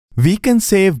we can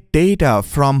save data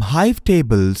from Hive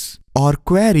tables or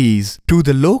queries to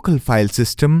the local file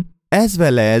system as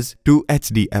well as to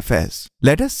HDFS.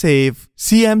 Let us save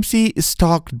CMC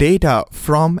stock data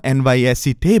from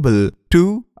NYSE table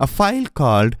to a file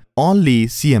called only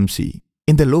CMC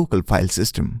in the local file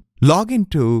system. Log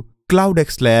into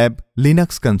CloudX Lab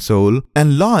Linux console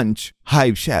and launch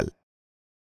Hive shell.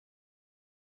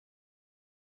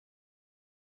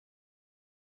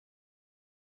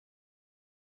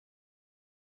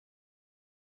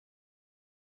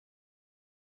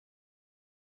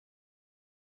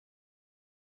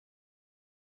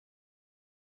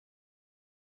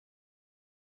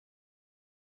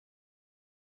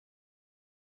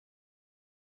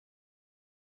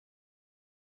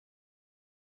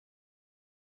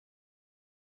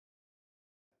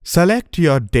 Select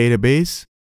your database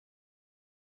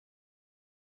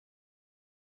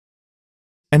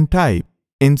and type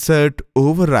insert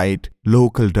overwrite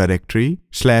local directory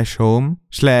 /home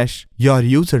 /your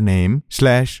username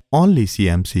 /only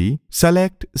CMC.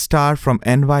 Select star from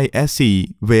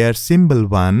NYSE where symbol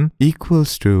 1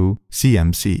 equals to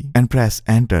CMC and press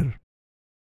enter.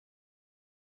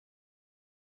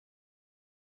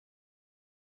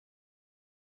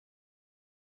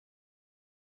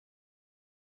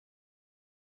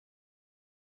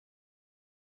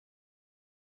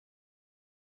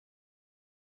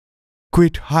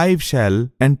 Quit Hive shell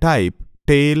and type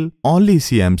tail only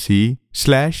CMC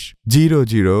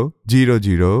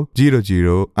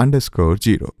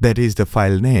 /000000_0. That is the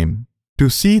file name to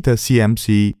see the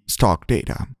CMC stock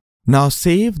data. Now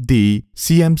save the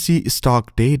CMC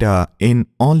stock data in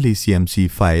only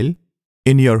CMC file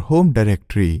in your home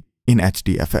directory in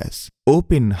HDFS.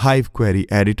 Open Hive query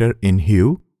editor in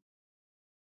Hive.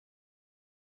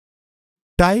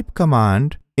 Type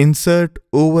command insert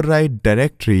override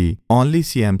directory only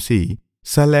CMC.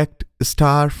 Select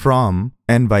star from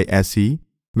NYSE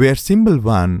where symbol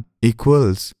 1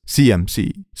 equals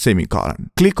CMC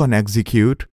semicolon. Click on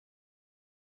execute.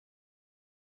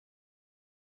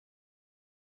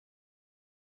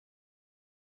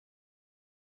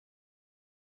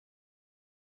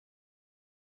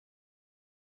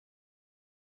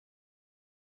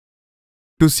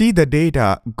 To see the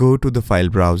data, go to the file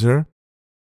browser.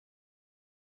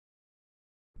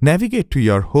 Navigate to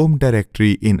your home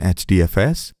directory in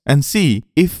HDFS and see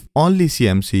if only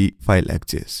CMC file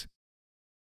exists.